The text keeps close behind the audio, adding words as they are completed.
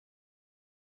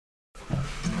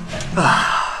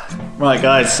Right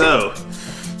guys, so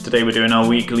today we're doing our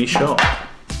weekly shop.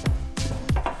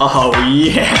 Oh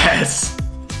yes!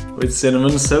 With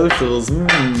cinnamon socials. So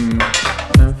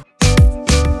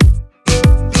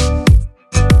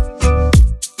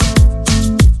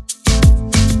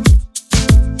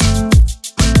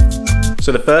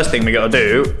the first thing we gotta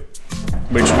do,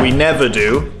 which we never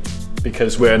do,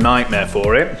 because we're a nightmare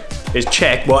for it, is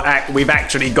check what we've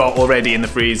actually got already in the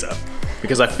freezer.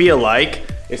 Because I feel like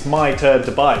it's my turn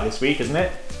to buy this week, isn't it?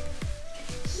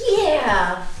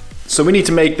 Yeah. So we need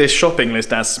to make this shopping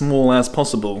list as small as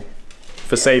possible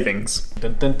for savings.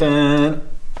 Dun, dun, dun.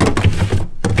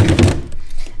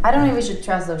 I don't know if we should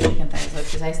trust those chicken thighs though,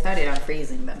 because I started on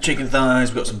freezing them. Chicken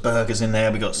thighs, we've got some burgers in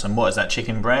there, we got some, what is that,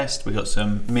 chicken breast, we got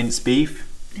some minced beef.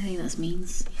 I think that's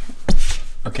means.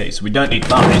 Okay, so we don't need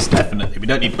thighs, definitely. We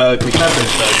don't need burgers, we can have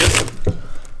those burgers.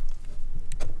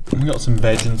 We got some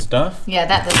veg and stuff. Yeah,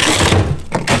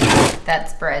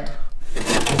 that's bread.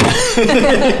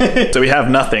 So we have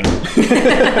nothing.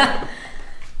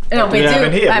 No, we do.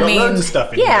 I mean, loads of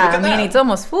stuff in here. Yeah, I mean, it's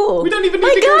almost full. We don't even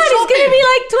need to go God, shopping. it's gonna be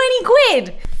like 20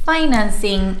 quid.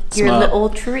 Financing your Smart. little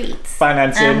treats.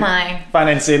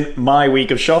 Financing my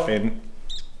week of shopping.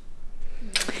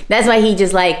 That's why he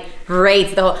just like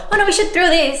rates the whole, oh no, we should throw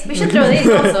this. We should throw this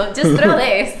also. Just throw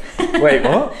this. Wait,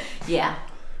 what? Yeah.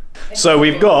 So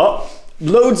we've got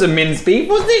loads of minced beef.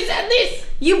 What's this and this?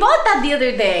 You bought that the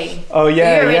other day. Oh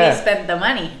yeah, you already spent the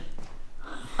money.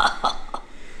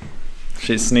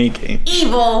 She's sneaky.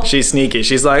 Evil. She's sneaky.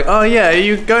 She's like, oh yeah, are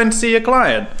you going to see your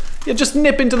client? Yeah, just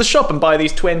nip into the shop and buy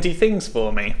these 20 things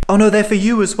for me. Oh no, they're for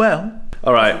you as well.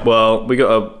 All right, well, we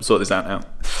gotta sort this out now.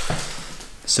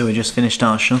 So we just finished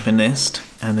our shopping list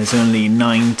and there's only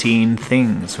 19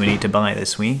 things we need to buy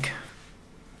this week.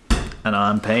 And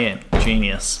I'm paying.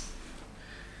 Genius.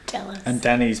 Jealous. And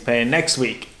Dani's paying next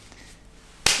week.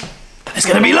 There's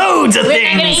gonna be loads of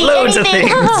things! Loads of things!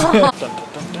 Dun, dun, dun,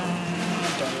 dun.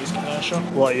 Dani's commercial.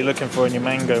 What are you looking for in your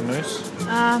mango mousse?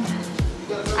 I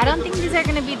don't think these are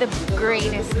gonna be the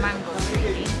greatest mangoes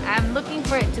really. I'm looking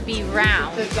for it to be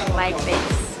round like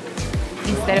this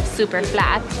instead of super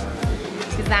flat,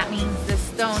 because that means the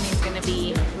stone is gonna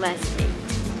be less big.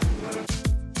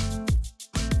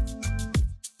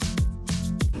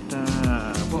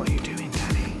 What are you doing,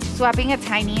 Dani? Swapping a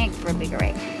tiny egg for a bigger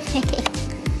egg.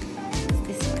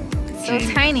 This one. So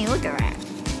tiny, look at that.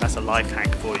 That's a life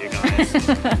hack for you guys.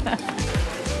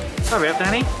 Hurry up,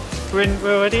 Dani. We're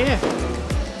already here.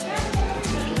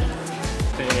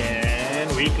 Then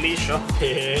weekly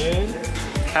shopping.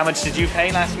 How much did you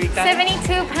pay last week, Dani?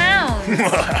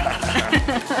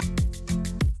 £72.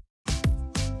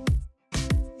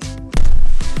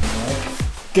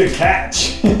 Good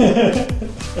catch.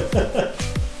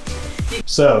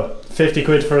 So, 50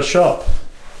 quid for a shop.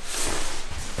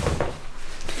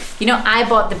 You know, I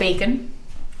bought the bacon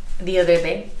the other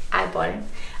day. I bought it.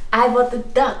 I bought the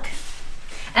duck.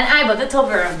 And I bought the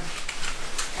Toblerone.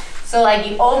 So like,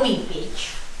 you owe me,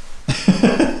 bitch.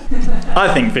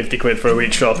 I think 50 quid for a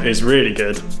week shop is really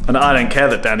good. And I don't care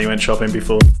that Dani went shopping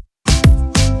before.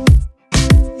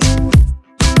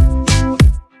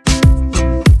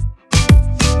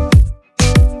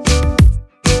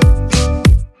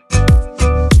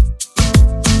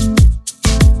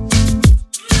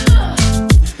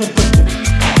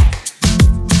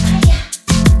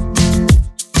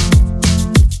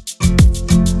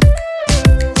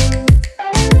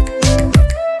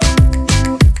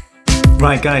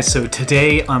 Right guys, so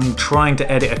today I'm trying to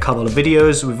edit a couple of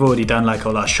videos. We've already done like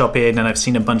all our shopping and I've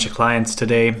seen a bunch of clients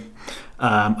today.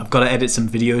 I've got to edit some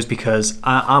videos because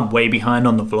I'm way behind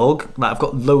on the vlog. Like I've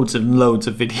got loads and loads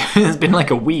of videos. It's been like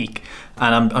a week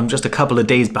and I'm just a couple of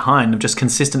days behind. I've just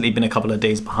consistently been a couple of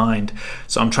days behind.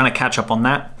 So I'm trying to catch up on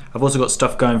that. I've also got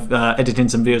stuff going, editing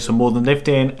some videos for More Than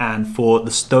Lifting, and for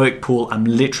the Stoic Pool, I'm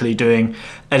literally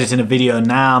editing a video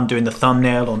now. I'm doing the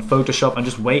thumbnail on Photoshop. I'm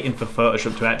just waiting for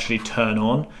Photoshop to actually turn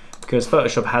on, because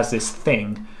Photoshop has this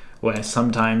thing where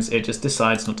sometimes it just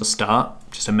decides not to start,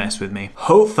 just to mess with me.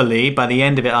 Hopefully, by the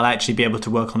end of it, I'll actually be able to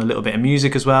work on a little bit of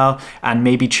music as well, and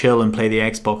maybe chill and play the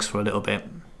Xbox for a little bit.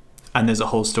 And there's a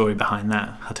whole story behind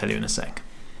that. I'll tell you in a sec.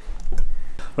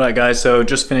 Right guys, so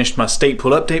just finished my state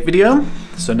pull update video.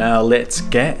 So now let's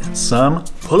get some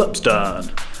pull-ups done.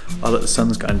 Oh look, the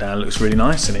sun's going down, it looks really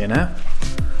nice in here now.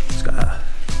 It's got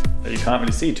you can't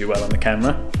really see too well on the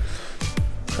camera.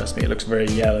 Trust me, it looks very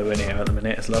yellow in here at the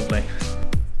minute, it's lovely.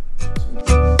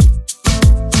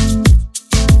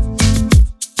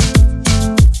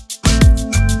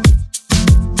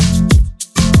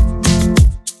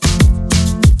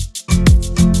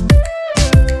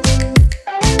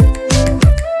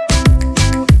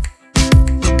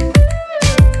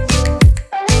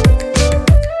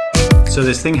 So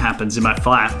this thing happens in my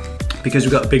flat, because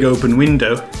we've got a big open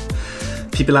window,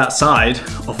 people outside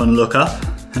often look up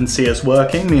and see us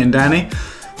working, me and Dani.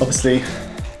 Obviously,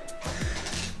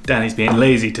 Dani's being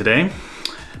lazy today,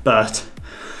 but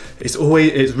it's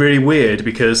really weird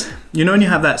because, you know when you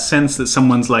have that sense that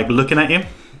someone's like looking at you?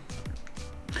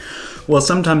 Well,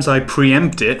 sometimes I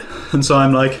preempt it, and so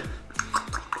I'm like,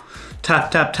 tap,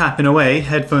 tap, tapping away,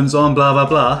 headphones on, blah, blah,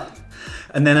 blah.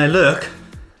 And then I look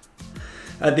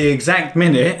at the exact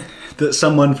minute that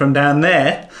someone from down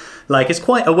there, like it's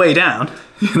quite a way down,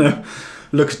 you know,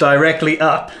 looks directly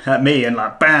up at me and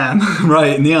like, bam,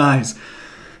 right in the eyes.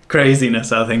 Craziness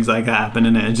how things like that happen,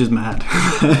 isn't it? It's just mad.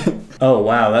 Oh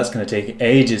wow, that's gonna take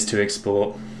ages to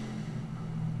export.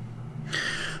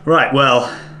 Right,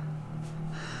 well,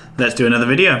 let's do another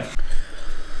video.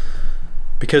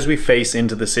 Because we face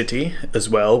into the city as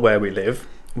well, where we live,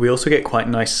 we also get quite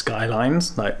nice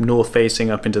skylines. Like north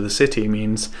facing up into the city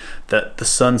means that the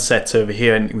sun sets over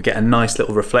here and we get a nice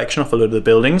little reflection off a lot of the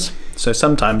buildings. So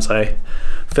sometimes I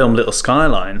film little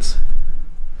skylines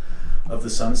of the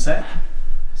sunset.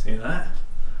 See that?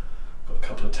 Got a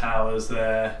couple of towers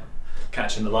there,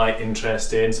 catching the light,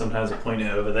 interesting. Sometimes I point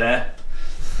it over there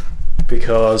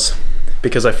because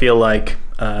I feel like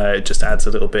it just adds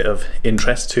a little bit of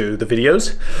interest to the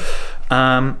videos.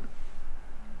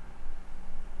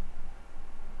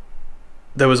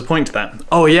 There was a point to that.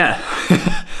 Oh yeah.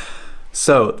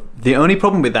 So the only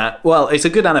problem with that, well, it's a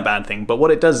good and a bad thing, but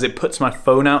what it does is it puts my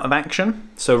phone out of action.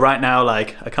 So right now,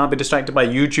 like, I can't be distracted by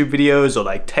YouTube videos or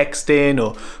like texting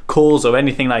or calls or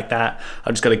anything like that.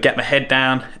 I've just got to get my head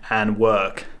down and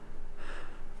work,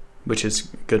 which is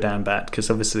good and bad, because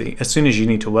obviously as soon as you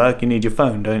need to work, you need your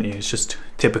phone, don't you? It's just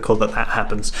typical that that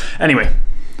happens. Anyway,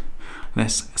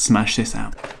 let's smash this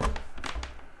out.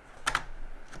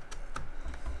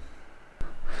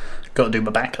 Got to do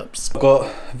my backups. I've got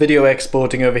video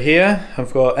exporting over here.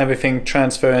 I've got everything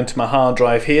transferring to my hard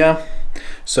drive here.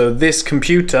 So this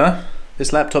computer,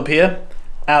 this laptop here,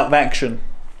 out of action.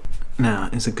 Now,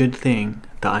 it's a good thing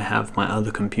that I have my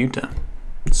other computer.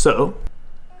 So,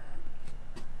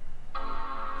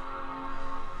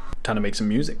 time to make some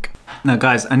music. Now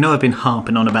guys, I know I've been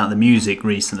harping on about the music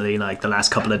recently, like the last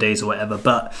couple of days or whatever,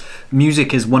 but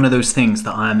music is one of those things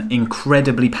that I'm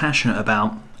incredibly passionate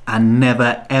about and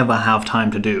never ever have time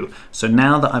to do. So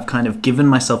now that I've kind of given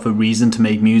myself a reason to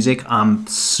make music, I'm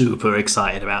super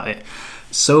excited about it.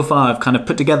 So far I've kind of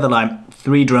put together like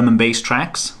 3 drum and bass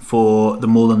tracks for the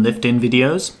More Than Lifting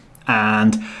videos,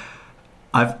 and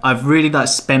I've really like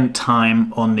spent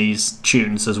time on these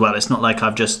tunes as well. It's not like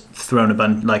I've just thrown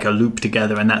a loop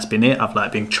together and that's been it. I've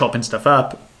like been chopping stuff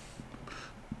up.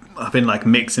 I've been like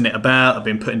mixing it about. I've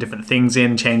been putting different things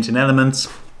in, changing elements.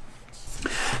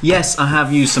 Yes, I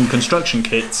have used some construction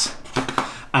kits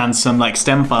and some like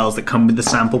stem files that come with the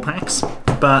sample packs,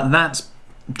 but that's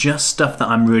just stuff that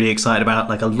I'm really excited about.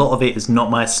 Like a lot of it is not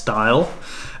my style,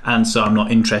 and so I'm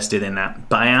not interested in that.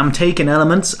 But I am taking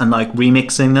elements and like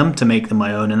remixing them to make them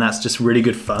my own, and that's just really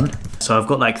good fun. So I've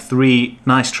got like 3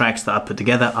 nice tracks that I've put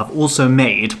together. I've also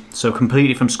made, so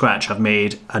completely from scratch, I've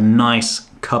made a nice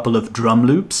couple of drum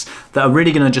loops that are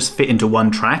really gonna just fit into one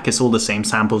track. It's all the same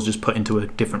samples, just put into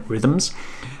different rhythms.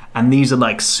 And these are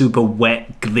like super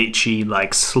wet, glitchy,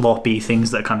 like sloppy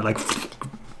things that are kind of like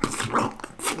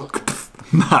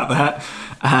like that.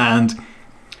 And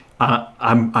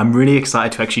I'm really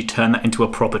excited to actually turn that into a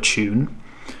proper tune,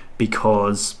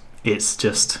 because it's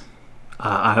just,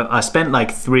 I spent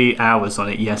like 3 hours on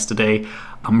it yesterday.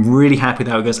 I'm really happy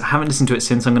with how it goes. I haven't listened to it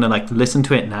since. I'm gonna like listen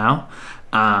to it now.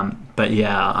 But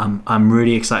yeah, I'm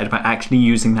really excited about actually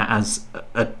using that as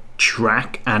a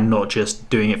track and not just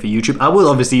doing it for YouTube. I will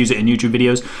obviously use it in YouTube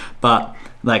videos, but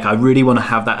like I really want to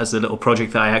have that as a little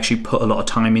project that I actually put a lot of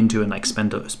time into and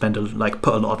like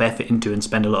put a lot of effort into and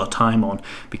spend a lot of time on,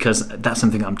 because that's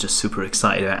something I'm just super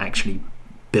excited about actually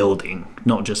building,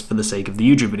 not just for the sake of the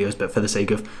YouTube videos, but for the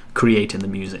sake of creating the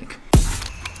music.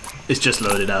 It's just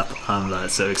loaded up. I'm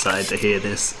like so excited to hear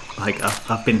this. Like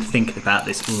I've been thinking about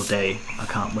this all day. I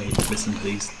can't wait to listen to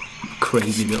these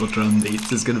crazy little drum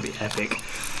beats. It's gonna be epic.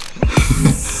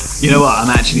 You know what? I'm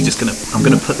actually just I'm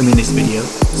gonna put them in this video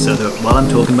so that while I'm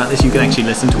talking about this, you can actually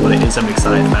listen to what it is I'm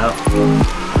excited about.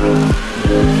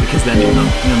 Because then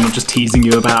I'm not just teasing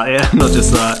you about it. I'm not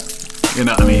just you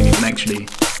know what I mean? You can actually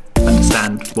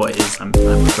understand what it is I'm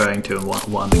referring to and what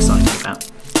I'm excited about.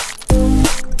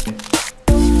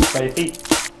 By your feet.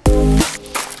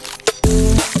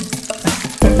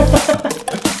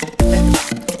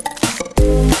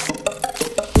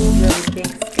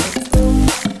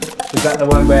 Is that the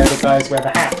one where the guys wear the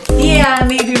hat? Yeah,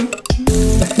 they do.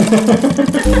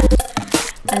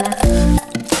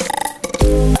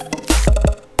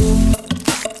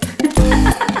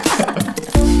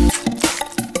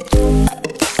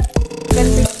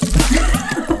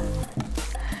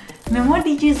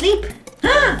 Did you sleep?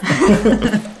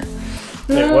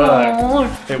 It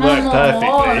worked. It worked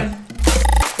perfectly.